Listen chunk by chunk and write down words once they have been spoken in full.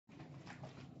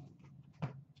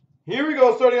Here we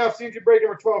go, starting off CNC break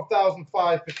number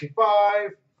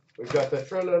 12,555. We've got the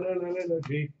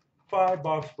Trilogy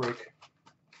 5-box break.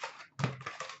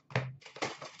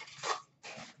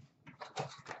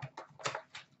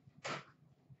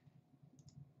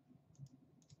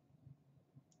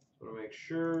 So to make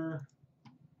sure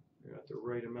we got the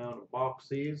right amount of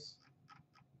boxes.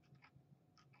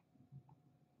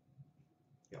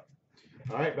 Yep.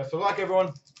 All right, best of luck,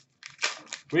 everyone.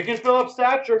 We can fill up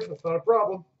stature. That's not a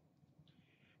problem.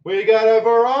 We got a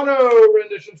Verano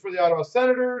renditions for the Ottawa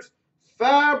Senators.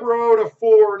 Fabro to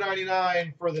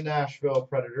 $4.99 for the Nashville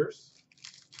Predators.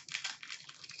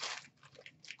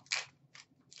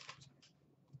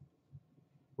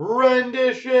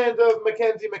 Renditions of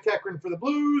Mackenzie McEachran for the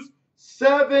Blues.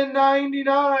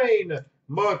 $7.99.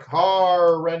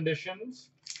 Makar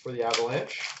renditions for the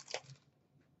Avalanche.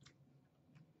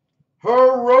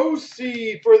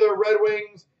 Hiroshi for the Red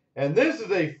Wings. And this is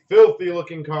a filthy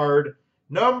looking card.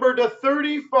 Number to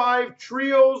 35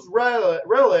 Trios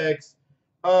relics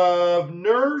of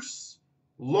Nurse,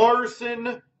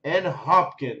 Larson, and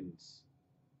Hopkins.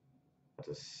 That's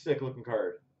a sick looking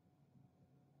card.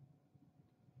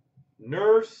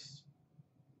 Nurse,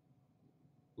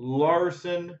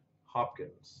 Larson,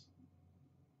 Hopkins.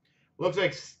 Looks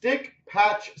like stick,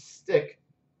 patch, stick,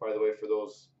 by the way, for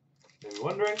those maybe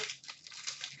wondering.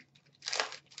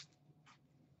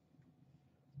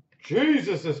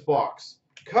 Jesus, this box.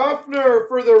 Kuffner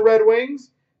for the Red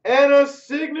Wings. And a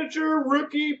signature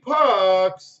rookie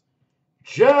pucks.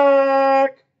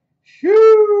 Jack Hughes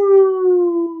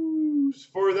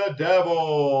for the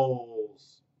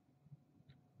Devils.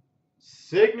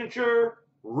 Signature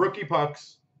rookie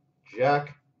pucks.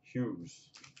 Jack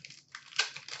Hughes.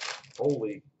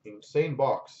 Holy insane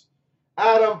box.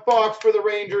 Adam Fox for the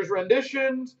Rangers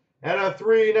renditions. And a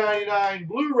 $3.99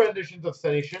 blue renditions of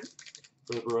Senishin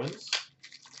for the Bruins.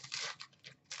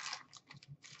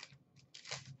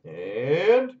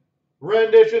 And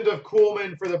renditions of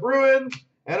Kuhlman for the Bruins.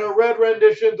 And a red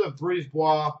renditions of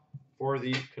Brisebois for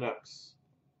the Canucks.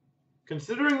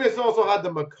 Considering this also had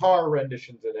the Makar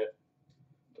renditions in it,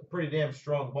 it's a pretty damn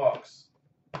strong box.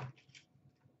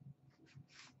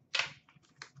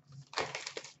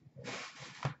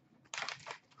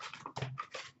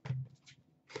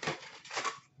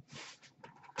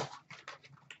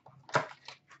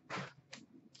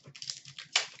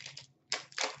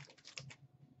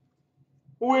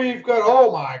 We've got,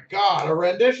 oh my God, a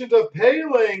rendition of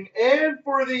Paling and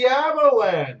for the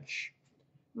Avalanche.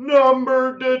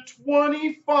 Number to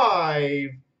 25.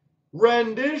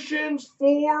 Renditions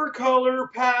 4-color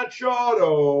patch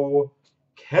auto.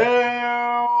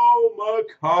 Cale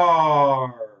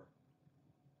Makar.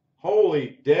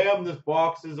 Holy damn, these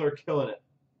boxes are killing it.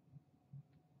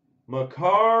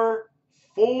 Makar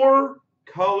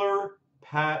 4-color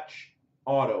patch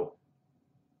auto.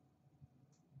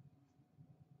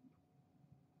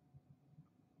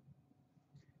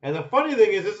 And the funny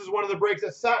thing is, this is one of the breaks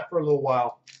that sat for a little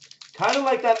while. Kind of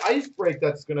like that ice break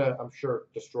that's going to, I'm sure,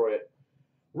 destroy it.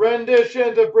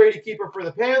 Renditions of Brady Keeper for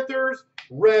the Panthers.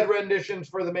 Red renditions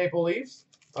for the Maple Leafs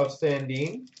of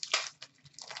Sandin.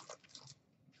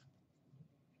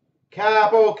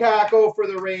 Capo Caco for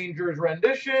the Rangers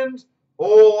renditions.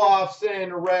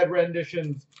 Olofsson red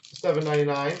renditions,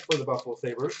 $7.99 for the Buffalo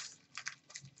Sabres.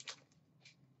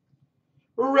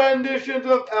 Renditions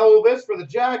of Elvis for the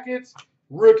Jackets.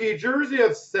 Rookie jersey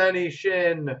of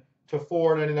Senishin to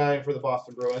 $4.99 for the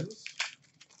Boston Bruins.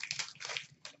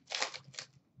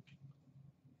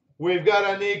 We've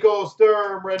got a Nico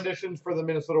Sturm renditions for the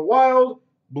Minnesota Wild.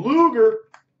 Bluger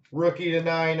rookie to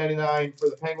 $9.99 for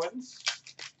the Penguins.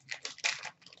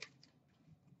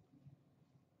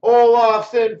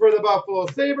 Olofsson for the Buffalo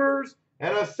Sabres.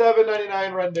 And a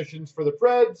 $7.99 renditions for the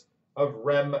Preds of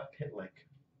Rem Pitlick.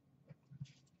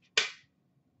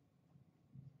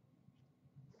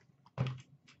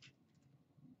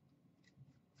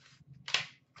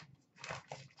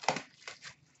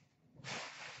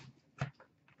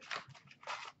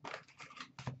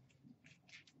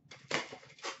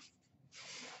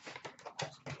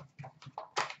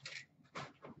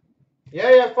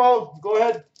 Yeah, follow. Go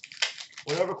ahead.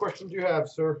 Whatever questions you have,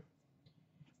 sir.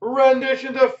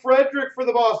 Renditions of Frederick for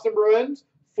the Boston Bruins.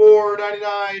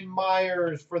 $4.99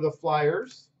 Myers for the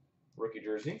Flyers. Rookie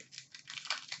jersey.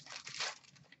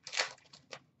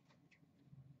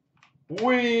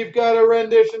 We've got a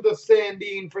rendition of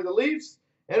Sandin for the Leafs.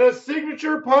 And a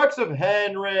signature pucks of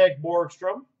Henrik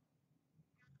Borgstrom.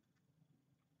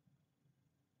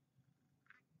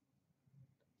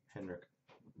 Henrik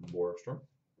Borgstrom.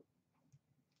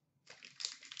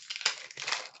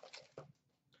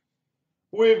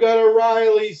 We've got a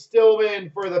Riley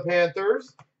Stillman for the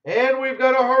Panthers. And we've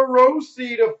got a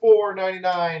Hiroshi to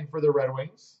 4.99 for the Red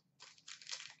Wings.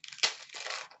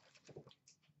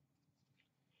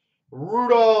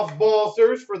 Rudolph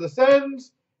Balcers for the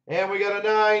Sens. And we got a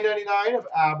 $9.99 of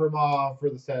Abramov for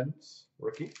the Sens,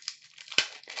 rookie.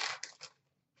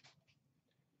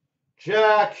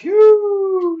 Jack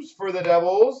Hughes for the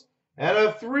Devils. And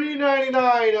a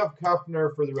 $3.99 of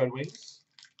Kuffner for the Red Wings.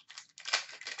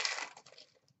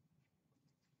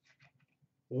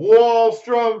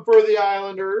 Wallstrom for the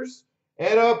Islanders.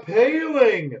 And a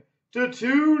Paling to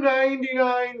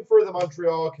 $2.99 for the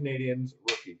Montreal Canadiens,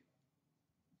 rookie.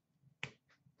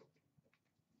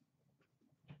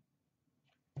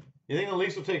 You think the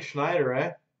Leafs will take Schneider,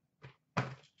 eh?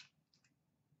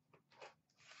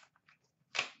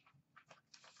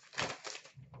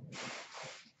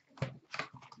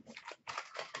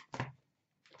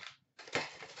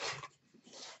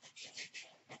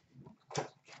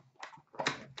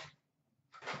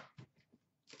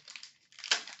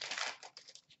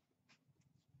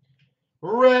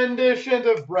 Renditions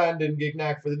of Brandon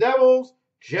Gignac for the Devils.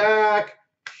 Jack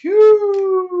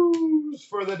Hughes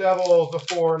for the Devils, the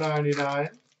 $4.99.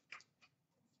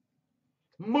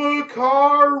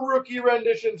 Makar rookie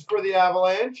renditions for the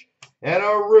Avalanche. And a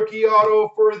rookie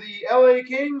auto for the LA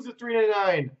Kings, the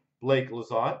 $3.99. Blake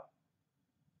Lizotte.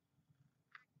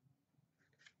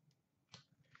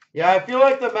 Yeah, I feel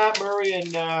like the Matt Murray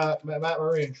in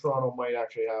Toronto might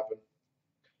actually happen.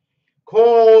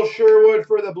 Cole Sherwood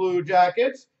for the Blue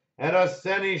Jackets. And a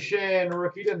Senny Shan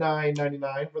rookie to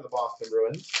 $9.99 for the Boston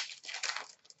Bruins.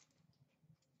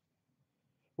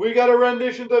 We got a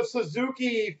renditions of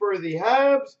Suzuki for the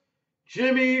Habs.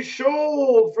 Jimmy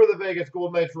Scholl for the Vegas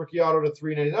Golden Knights rookie auto to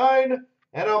 $3.99.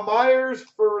 And a Myers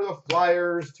for the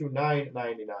Flyers to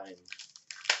 $9.99.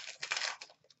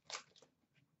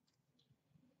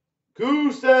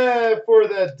 Gusev for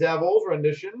the Devils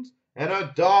renditions. And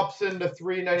a Dobson to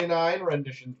 $3.99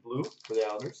 renditions blue for the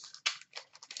Islanders.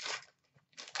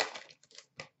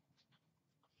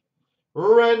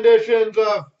 Renditions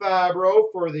of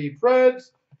Fabro for the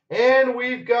Preds. And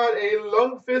we've got a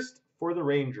Lundqvist for the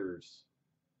Rangers.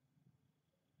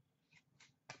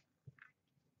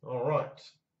 All right.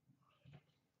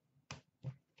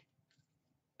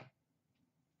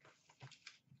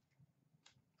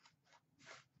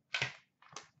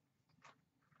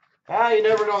 You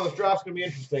never know. This draft's going to be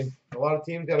interesting. A lot of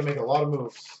teams got to make a lot of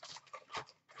moves.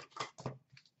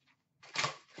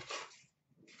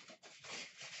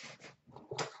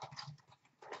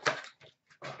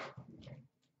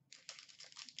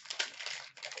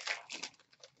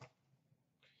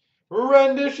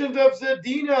 Renditions of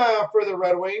Zadina for the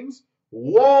Red Wings.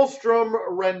 Wallstrom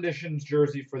renditions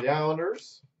jersey for the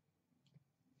Islanders.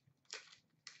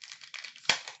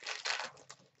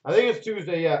 I think it's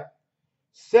Tuesday, yeah.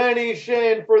 Senny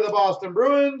Shan for the Boston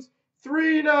Bruins.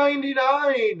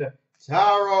 $3.99.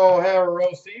 Taro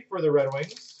Hiroshi for the Red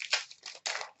Wings.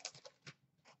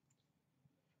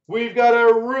 We've got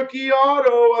a rookie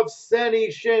auto of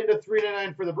Senny Shan to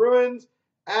 $3.99 for the Bruins.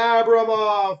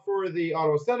 Abramov for the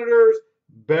Ottawa Senators.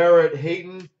 Barrett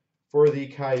Hayton for the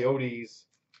Coyotes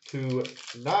to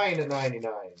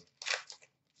 $9.99.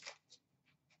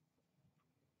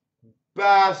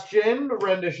 Bastion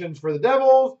renditions for the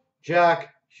Devils.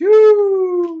 Jack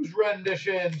Hughes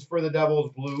renditions for the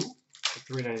Devils blue to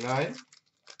 $3.99.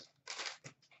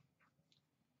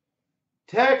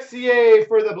 Texier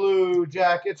for the Blue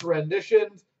Jackets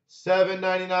renditions.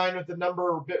 $7.99 with the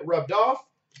number a bit rubbed off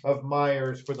of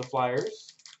Myers for the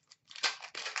Flyers.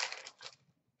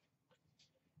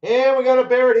 And we got a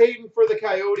Barrett Hayton for the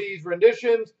Coyotes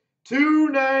renditions.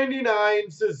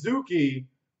 $2.99 Suzuki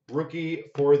rookie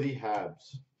for the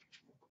Habs.